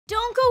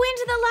Don't go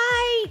into the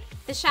light!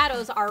 The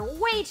shadows are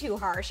way too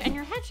harsh and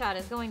your headshot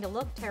is going to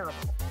look terrible.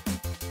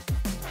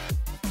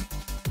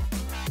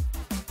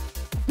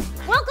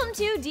 Welcome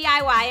to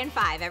DIY in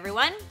 5,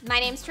 everyone. My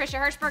name's Trisha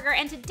Hirschberger,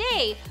 and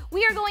today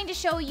we are going to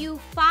show you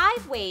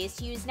 5 ways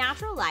to use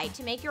natural light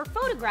to make your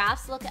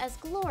photographs look as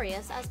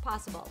glorious as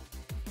possible.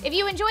 If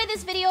you enjoyed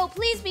this video,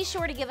 please be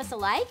sure to give us a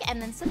like and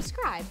then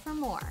subscribe for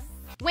more.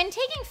 When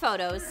taking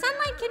photos,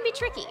 sunlight can be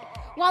tricky.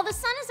 While the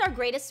sun is our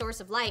greatest source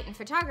of light in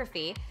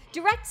photography,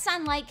 direct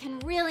sunlight can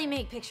really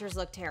make pictures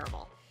look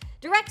terrible.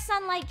 Direct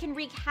sunlight can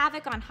wreak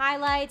havoc on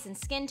highlights and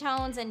skin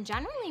tones and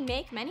generally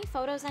make many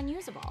photos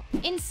unusable.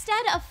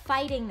 Instead of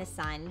fighting the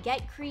sun,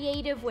 get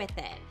creative with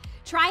it.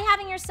 Try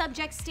having your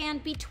subject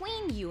stand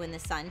between you and the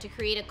sun to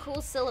create a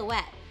cool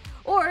silhouette.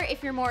 Or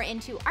if you're more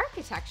into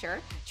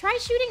architecture, try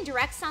shooting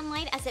direct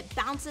sunlight as it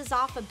bounces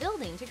off a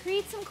building to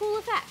create some cool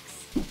effects.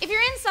 If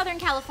you're in Southern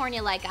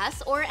California like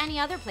us, or any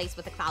other place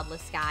with a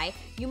cloudless sky,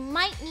 you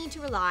might need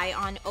to rely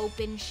on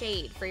open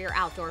shade for your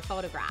outdoor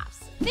photographs.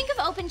 Think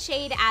of open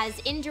shade as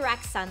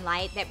indirect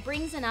sunlight that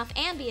brings enough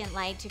ambient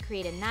light to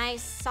create a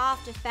nice,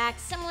 soft effect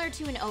similar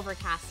to an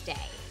overcast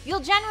day.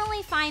 You'll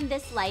generally find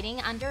this lighting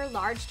under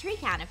large tree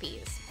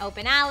canopies,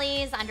 open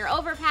alleys, under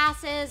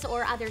overpasses,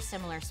 or other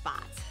similar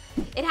spots.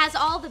 It has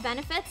all the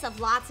benefits of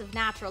lots of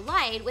natural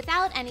light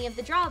without any of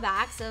the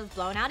drawbacks of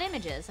blown out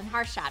images and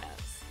harsh shadows.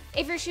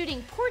 If you're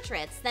shooting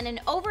portraits, then an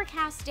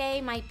overcast day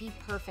might be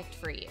perfect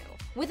for you.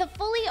 With a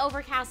fully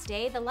overcast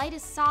day, the light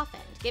is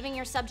softened, giving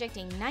your subject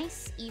a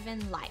nice,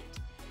 even light.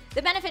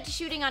 The benefit to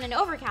shooting on an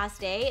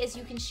overcast day is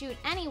you can shoot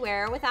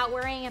anywhere without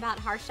worrying about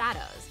harsh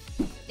shadows.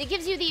 It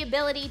gives you the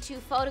ability to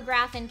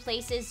photograph in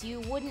places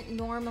you wouldn't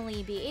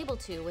normally be able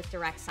to with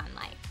direct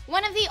sunlight.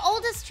 One of the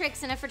oldest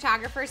tricks in a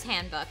photographer's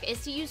handbook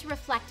is to use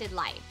reflected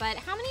light, but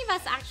how many of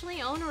us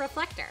actually own a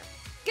reflector?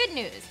 Good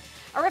news!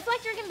 A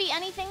reflector can be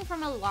anything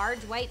from a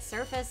large white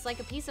surface like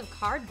a piece of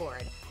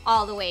cardboard,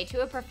 all the way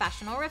to a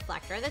professional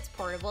reflector that's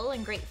portable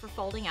and great for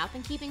folding up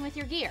and keeping with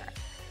your gear.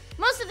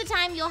 Most of the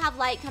time, you'll have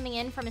light coming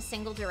in from a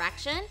single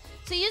direction,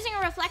 so using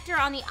a reflector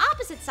on the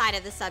opposite side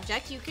of the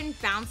subject, you can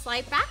bounce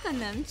light back on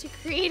them to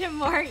create a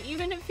more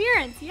even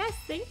appearance. Yes,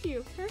 thank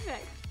you.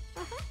 Perfect.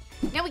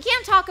 Now, we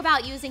can't talk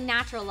about using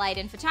natural light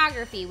in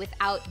photography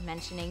without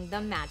mentioning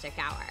the magic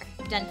hour.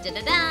 Dun da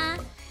da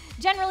da!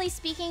 Generally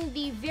speaking,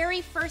 the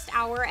very first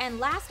hour and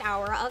last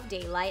hour of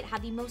daylight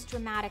have the most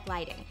dramatic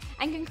lighting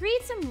and can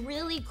create some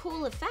really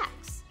cool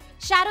effects.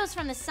 Shadows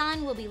from the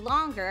sun will be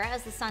longer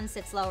as the sun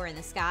sits lower in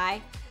the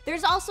sky.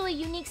 There's also a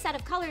unique set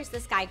of colors the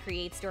sky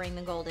creates during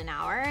the golden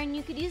hour, and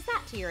you could use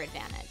that to your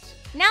advantage.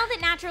 Now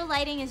that natural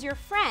lighting is your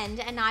friend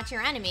and not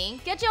your enemy,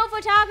 get your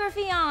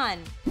photography on!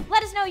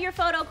 Let us know your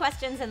photo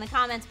questions in the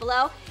comments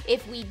below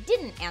if we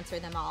didn't answer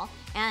them all,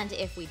 and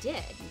if we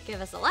did,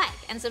 give us a like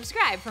and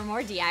subscribe for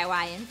more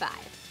DIY in 5.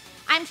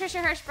 I'm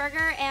Trisha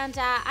Hirschberger, and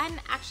I'm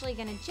actually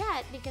gonna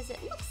jet because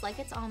it looks like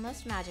it's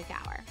almost magic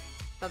hour.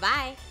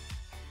 Bye-bye!